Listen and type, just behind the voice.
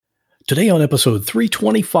Today on episode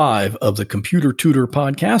 325 of the Computer Tutor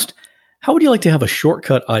podcast, how would you like to have a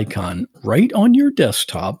shortcut icon right on your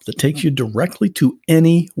desktop that takes you directly to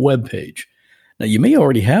any web page? Now, you may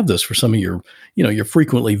already have this for some of your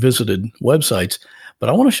frequently visited websites, but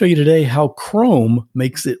I want to show you today how Chrome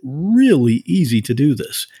makes it really easy to do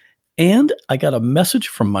this. And I got a message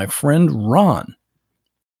from my friend Ron.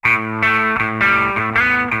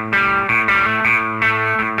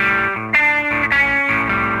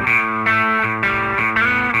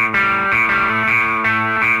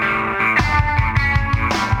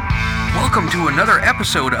 Welcome to another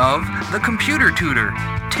episode of The Computer Tutor.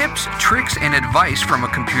 Tips, tricks, and advice from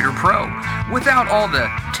a computer pro without all the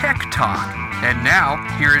tech talk. And now,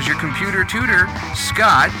 here is your computer tutor,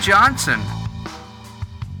 Scott Johnson.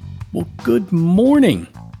 Well, good morning.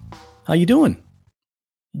 How you doing?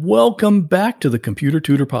 Welcome back to the Computer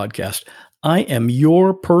Tutor podcast. I am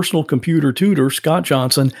your personal computer tutor, Scott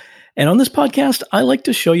Johnson. And on this podcast, I like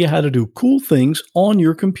to show you how to do cool things on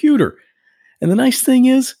your computer. And the nice thing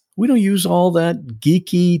is, we don't use all that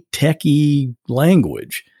geeky, techie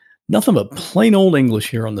language. Nothing but plain old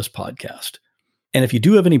English here on this podcast. And if you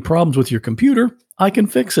do have any problems with your computer, I can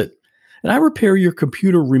fix it. And I repair your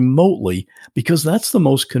computer remotely because that's the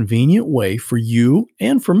most convenient way for you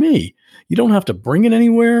and for me. You don't have to bring it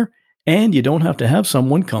anywhere, and you don't have to have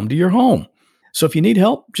someone come to your home. So if you need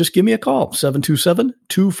help, just give me a call,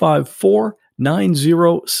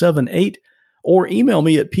 727-254-9078. or email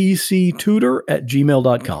me at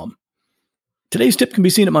pctutor@gmail.com. Today's tip can be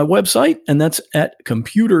seen at my website, and that's at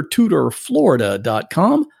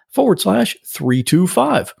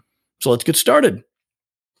computertutorflorida.com/325. So let's get started.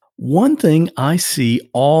 One thing I see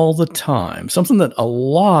all the time, something that a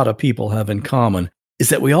lot of people have in common, is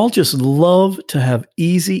that we all just love to have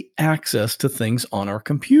easy access to things on our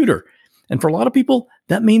computer. And for a lot of people,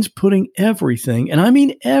 that means putting everything, and I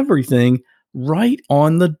mean everything, right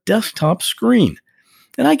on the desktop screen.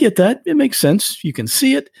 And I get that. It makes sense. You can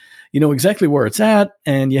see it. You know exactly where it's at,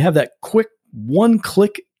 and you have that quick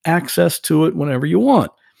one-click access to it whenever you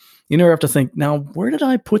want. You never have to think, now, where did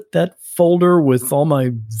I put that folder with all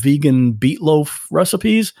my vegan beetloaf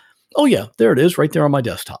recipes? Oh, yeah, there it is, right there on my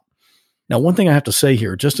desktop. Now, one thing I have to say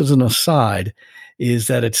here, just as an aside, is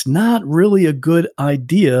that it's not really a good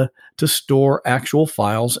idea to store actual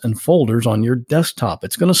files and folders on your desktop.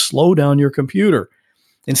 It's going to slow down your computer.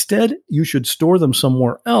 Instead, you should store them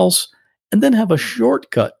somewhere else and then have a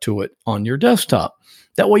shortcut to it on your desktop.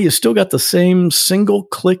 That way you still got the same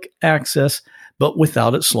single-click access, but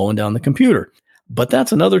without it slowing down the computer. But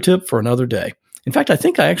that's another tip for another day. In fact, I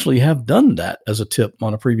think I actually have done that as a tip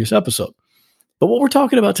on a previous episode. But what we're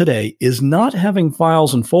talking about today is not having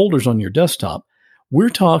files and folders on your desktop. We're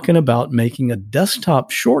talking about making a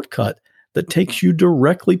desktop shortcut that takes you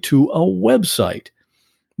directly to a website.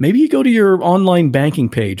 Maybe you go to your online banking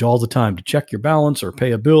page all the time to check your balance or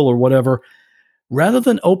pay a bill or whatever. Rather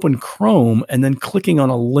than open Chrome and then clicking on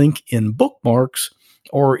a link in Bookmarks,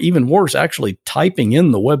 or even worse, actually typing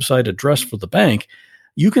in the website address for the bank,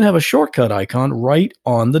 you can have a shortcut icon right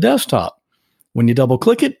on the desktop. When you double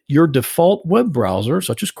click it, your default web browser,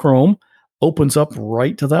 such as Chrome, opens up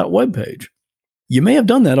right to that web page. You may have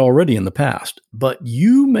done that already in the past, but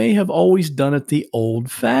you may have always done it the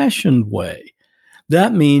old-fashioned way.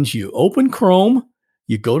 That means you open Chrome,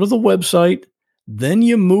 you go to the website, then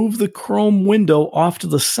you move the Chrome window off to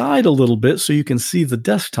the side a little bit so you can see the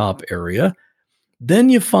desktop area. Then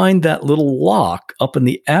you find that little lock up in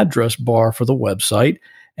the address bar for the website,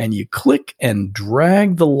 and you click and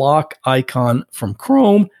drag the lock icon from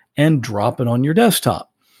Chrome and drop it on your desktop.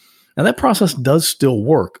 Now, that process does still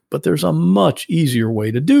work, but there's a much easier way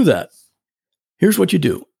to do that. Here's what you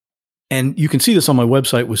do. And you can see this on my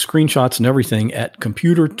website with screenshots and everything at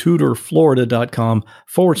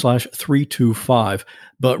computertutorflorida.com/325.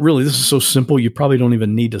 But really, this is so simple, you probably don't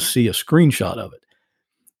even need to see a screenshot of it.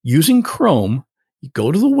 Using Chrome, you go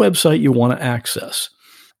to the website you want to access.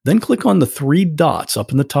 Then click on the three dots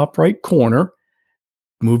up in the top right corner.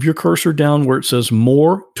 Move your cursor down where it says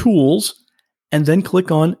More Tools, and then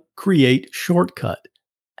click on Create Shortcut.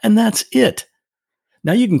 And that's it.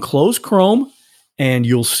 Now you can close Chrome, and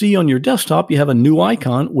you'll see on your desktop you have a new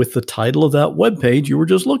icon with the title of that web page you were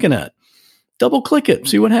just looking at. Double click it,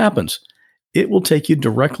 see what happens. It will take you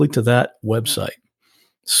directly to that website.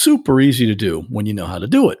 Super easy to do when you know how to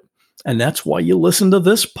do it. And that's why you listen to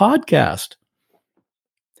this podcast.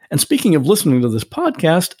 And speaking of listening to this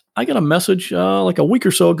podcast, I got a message like a week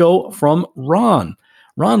or so ago from Ron.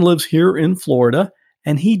 Ron lives here in Florida,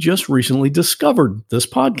 and he just recently discovered this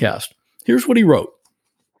podcast. Here's what he wrote.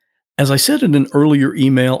 As I said in an earlier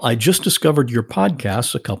email, I just discovered your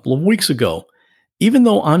podcast a couple of weeks ago. Even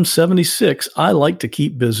though I'm 76, I like to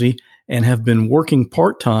keep busy and have been working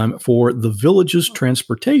part-time for the Villages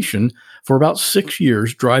Transportation for about 6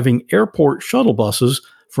 years, driving airport shuttle buses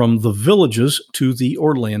from the Villages to the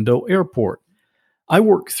Orlando airport. I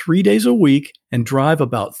work 3 days a week and drive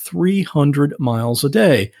about 300 miles a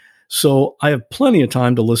day, so I have plenty of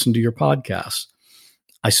time to listen to your podcasts.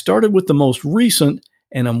 I started with the most recent,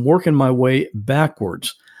 and I'm working my way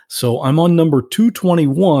backwards. So I'm on number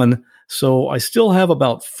 221, so I still have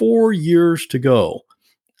about 4 years to go.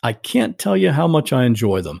 I can't tell you how much I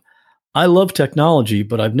enjoy them. I love technology,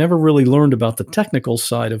 but I've never really learned about the technical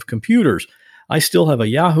side of computers. I still have a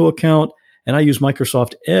Yahoo account, and I use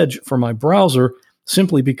Microsoft Edge for my browser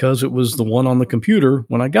simply because it was the one on the computer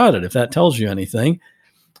when I got it, if that tells you anything.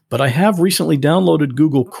 But I have recently downloaded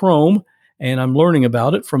Google Chrome, and I'm learning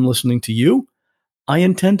about it from listening to you. I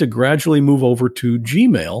intend to gradually move over to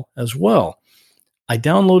Gmail as well. I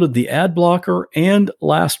downloaded the ad blocker and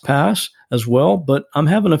LastPass as well, but I'm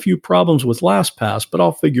having a few problems with LastPass, but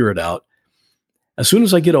I'll figure it out. As soon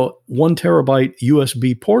as I get a 1 terabyte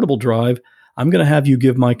USB portable drive, I'm going to have you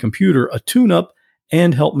give my computer a tune-up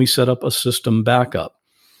and help me set up a system backup.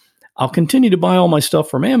 I'll continue to buy all my stuff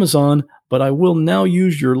from Amazon, but I will now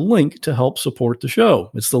use your link to help support the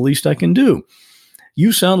show. It's the least I can do.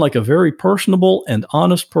 You sound like a very personable and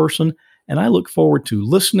honest person, and I look forward to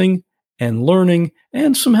listening and learning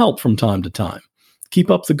and some help from time to time. Keep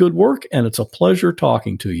up the good work, and it's a pleasure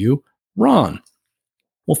talking to you, Ron.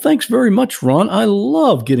 Well, thanks very much, Ron. I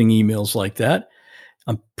love getting emails like that.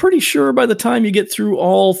 I'm pretty sure by the time you get through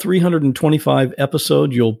all 325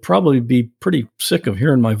 episodes, you'll probably be pretty sick of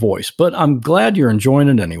hearing my voice, but I'm glad you're enjoying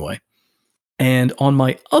it anyway. And on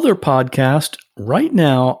my other podcast, right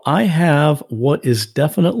now, I have what is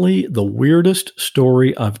definitely the weirdest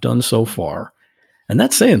story I've done so far. And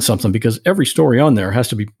that's saying something because every story on there has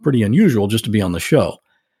to be pretty unusual just to be on the show.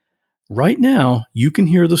 Right now, you can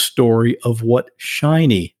hear the story of what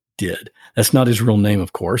Shiny did. That's not his real name,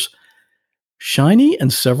 of course. Shiny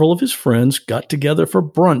and several of his friends got together for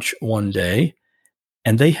brunch one day,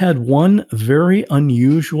 and they had one very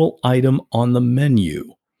unusual item on the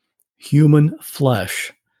menu: human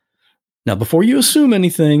flesh. Now, before you assume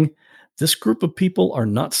anything, this group of people are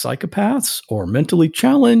not psychopaths or mentally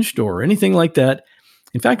challenged or anything like that.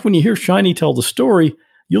 In fact, when you hear Shiny tell the story,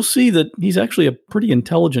 you'll see that he's actually a pretty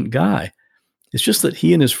intelligent guy. It's just that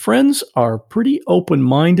he and his friends are pretty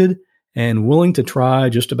open-minded and willing to try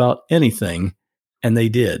just about anything, and they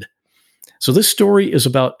did. So this story is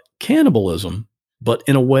about cannibalism, but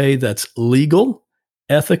in a way that's legal,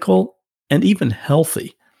 ethical, and even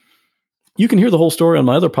healthy. You can hear the whole story on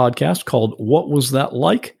my other podcast called What Was That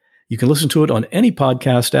Like? You can listen to it on any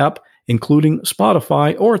podcast app, including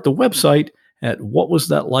Spotify, or at the website at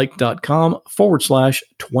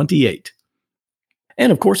whatwasthatlike.com/28.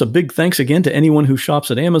 And of course, a big thanks again to anyone who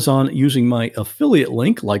shops at Amazon using my affiliate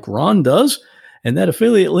link like Ron does. And that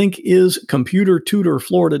affiliate link is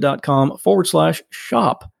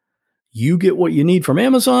computertutorflorida.com/shop. You get what you need from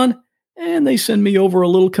Amazon, and they send me over a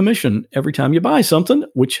little commission every time you buy something,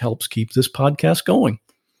 which helps keep this podcast going.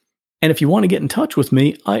 And if you want to get in touch with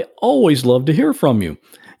me, I always love to hear from you.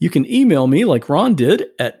 You can email me like Ron did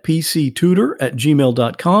at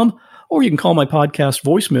pctutor@gmail.com, or you can call my podcast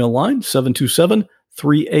voicemail line,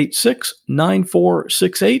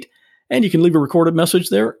 727-386-9468, and you can leave a recorded message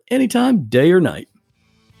there anytime, day or night.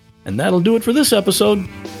 And that'll do it for this episode,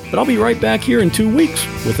 but I'll be right back here in 2 weeks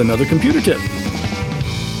with another computer tip.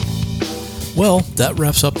 Well, that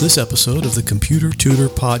wraps up this episode of the Computer Tutor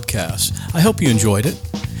Podcast. I hope you enjoyed it.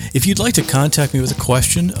 If you'd like to contact me with a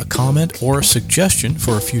question, a comment, or a suggestion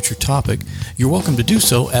for a future topic, you're welcome to do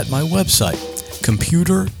so at my website,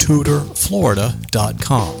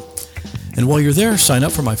 computertutorflorida.com. And while you're there, sign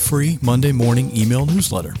up for my free Monday morning email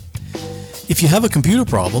newsletter. If you have a computer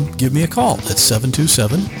problem, give me a call at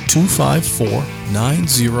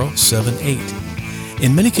 727-254-9078.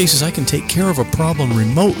 In many cases, I can take care of a problem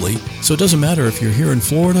remotely, so it doesn't matter if you're here in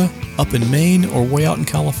Florida, up in Maine, or way out in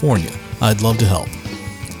California. I'd love to help.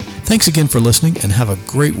 Thanks again for listening, and have a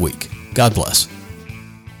great week. God bless.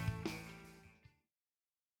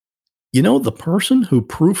 You know, the person who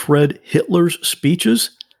proofread Hitler's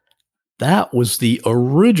speeches, that was the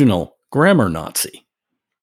original grammar Nazi.